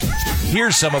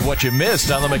Here's some of what you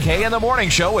missed on the McKay in the Morning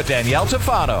Show with Danielle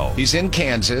Tafano. He's in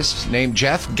Kansas, named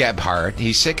Jeff Gebhardt.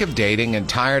 He's sick of dating and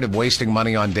tired of wasting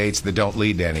money on dates that don't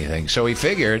lead to anything. So he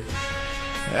figured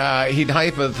he'd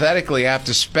hypothetically have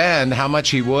to spend how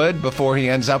much he would before he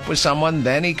ends up with someone.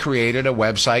 Then he created a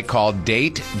website called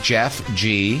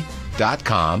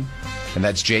datejeffg.com, and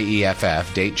that's Jeff,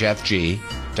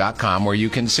 datejeffg.com, where you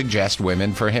can suggest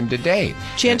women for him to date.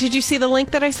 Jan, did you see the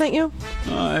link that I sent you?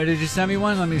 Did you send me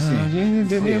one? Let me see.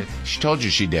 Didn't you? She told you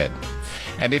she did.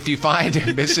 And if you find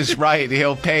this is right,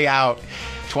 he'll pay out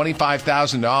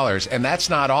 $25,000, and that's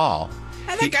not all.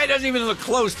 And that guy doesn't even look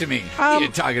close to me. What are you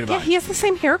talking about? Yeah, he has the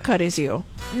same haircut as you.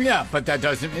 Yeah, but that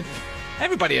doesn't...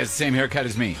 everybody has the same haircut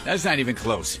as me. That's not even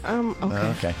close.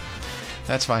 Okay.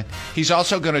 That's fine. He's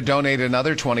also going to donate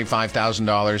another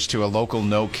 $25,000 to a local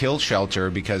no-kill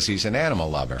shelter because he's an animal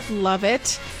lover. Love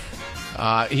it.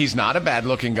 He's not a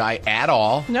bad-looking guy at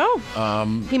all. No.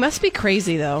 He must be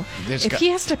crazy, though. If he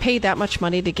has to pay that much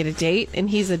money to get a date and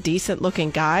he's a decent-looking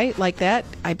guy like that,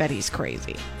 I bet he's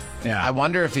crazy. Yeah. I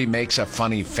wonder if he makes a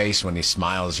funny face when he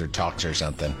smiles or talks or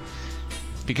something.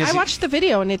 Because I watched the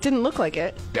video and it didn't look like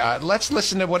it. Let's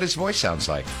listen to what his voice sounds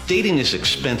like. Dating is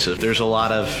expensive. There's a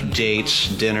lot of dates,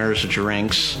 dinners,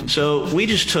 drinks. So we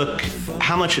just took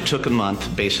how much it took a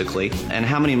month, basically, and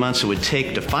how many months it would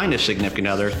take to find a significant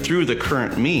other through the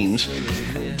current means.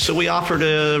 So we offered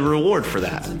a reward for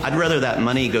that. I'd rather that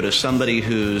money go to somebody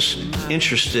who's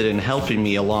interested in helping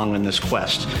me along in this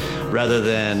quest, rather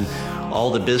than all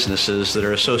the businesses that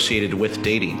are associated with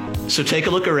dating. So take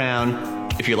a look around.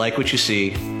 If you like what you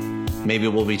see, maybe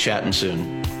we'll be chatting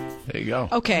soon. There you go.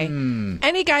 Okay.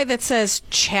 Any guy that says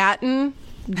chatting,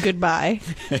 goodbye.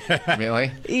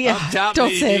 Really? Yeah.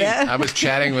 Don't say that. I was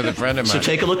chatting with a friend of mine. So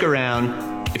take a look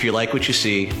around. If you like what you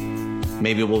see,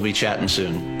 maybe we'll be chatting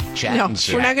soon. We're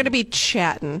not going to be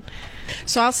chatting.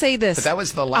 So I'll say this. But that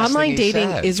was the last Online thing he dating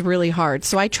said. is really hard.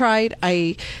 So I've tried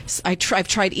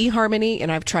eHarmony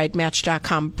and I've tried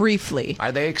Match.com briefly.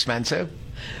 Are they expensive?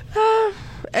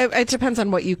 It depends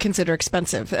on what you consider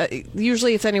expensive.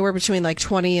 Usually it's anywhere between like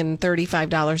 $20 and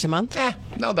 $35 a month.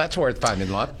 No, that's worth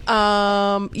finding love.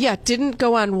 Yeah, didn't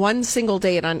go on one single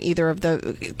date on either of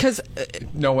the... because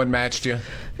no one matched you?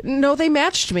 No, they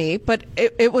matched me, but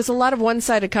it was a lot of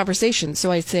one-sided conversation.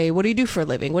 So I'd say, what do you do for a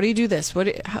living? What do you do this?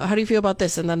 How do you feel about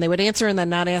this? And then they would answer and then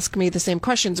not ask me the same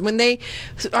questions when they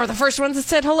are the first ones that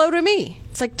said hello to me.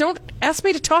 It's like, don't ask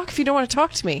me to talk if you don't want to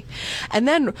talk to me. And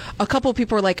then a couple of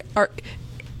people were like...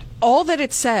 all that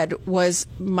it said was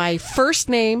my first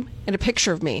name and a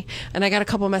picture of me. And I got a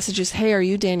couple of messages, hey, are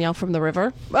you Danielle from the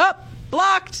river? Oh,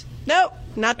 blocked. Nope,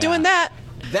 not doing that.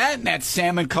 That and that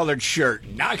salmon-colored shirt.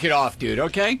 Knock it off, dude,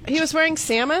 okay? He was wearing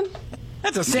salmon?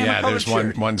 That's a salmon-colored shirt. Yeah,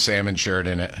 there's one salmon shirt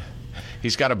in it.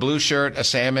 He's got a blue shirt, a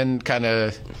salmon kind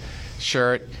of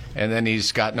shirt, and then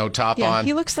he's got no top on. Yeah,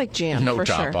 he looks like Jan, no for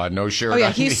top sure. on, no shirt on. Oh, yeah,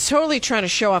 on. he's totally trying to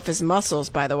show off his muscles,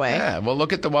 by the way. Yeah, well,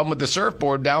 look at the one with the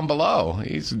surfboard down below.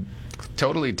 He's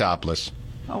totally topless.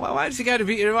 Oh, why does he got to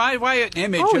be... Why an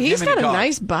image of him he's in got a a dog?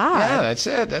 nice bod. Yeah, that's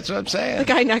it. That's what I'm saying. The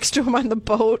guy next to him on the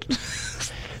boat.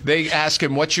 They ask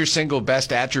him, what's your single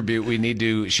best attribute we need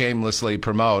to shamelessly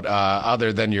promote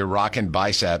other than your rockin'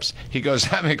 biceps? He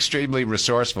goes, I'm extremely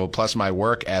resourceful, plus my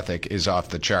work ethic is off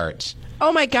the charts.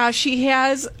 Oh my gosh, he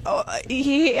has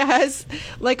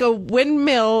like a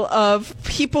windmill of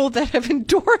people that have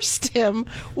endorsed him.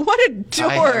 What a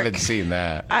dork. I haven't seen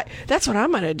that. That's what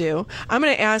I'm going to do. I'm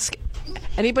going to ask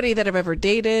anybody that I've ever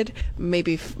dated,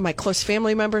 maybe my close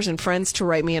family members and friends, to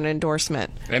write me an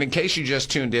endorsement. And in case you just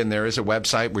tuned in, there is a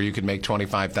website where you can make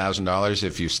 $25,000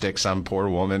 if you stick some poor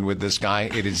woman with this guy.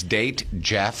 It is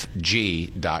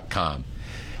datejeffg.com.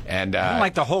 And I don't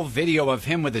like the whole video of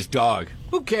him with his dog.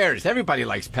 Who cares? Everybody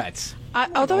likes pets.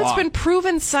 Although it's been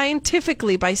proven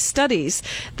scientifically by studies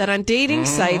that on dating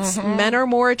sites, men are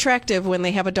more attractive when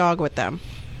they have a dog with them.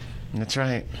 That's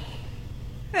right.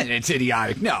 And it's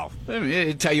idiotic. No.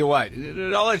 I tell you what,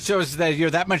 all it shows is that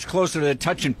you're that much closer to the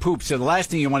touch and poop, so the last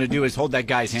thing you want to do is hold that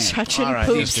guy's hand. Touch and All right,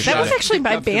 Poops. Mr. That was Shut actually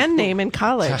my band name in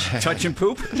college. Touch and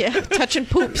poop? Yeah, Touch and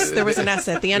Poops. There was an S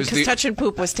at the end because Touch and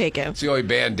Poop was taken. It's the only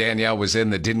band Danielle was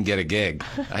in that didn't get a gig.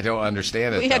 I don't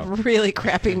understand it, We had really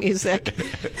crappy music.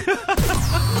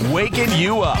 Waking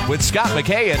you up with Scott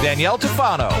McKay and Danielle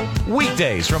Tafano.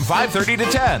 Weekdays from 5:30 to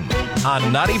 10 on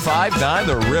 95.9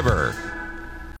 The River.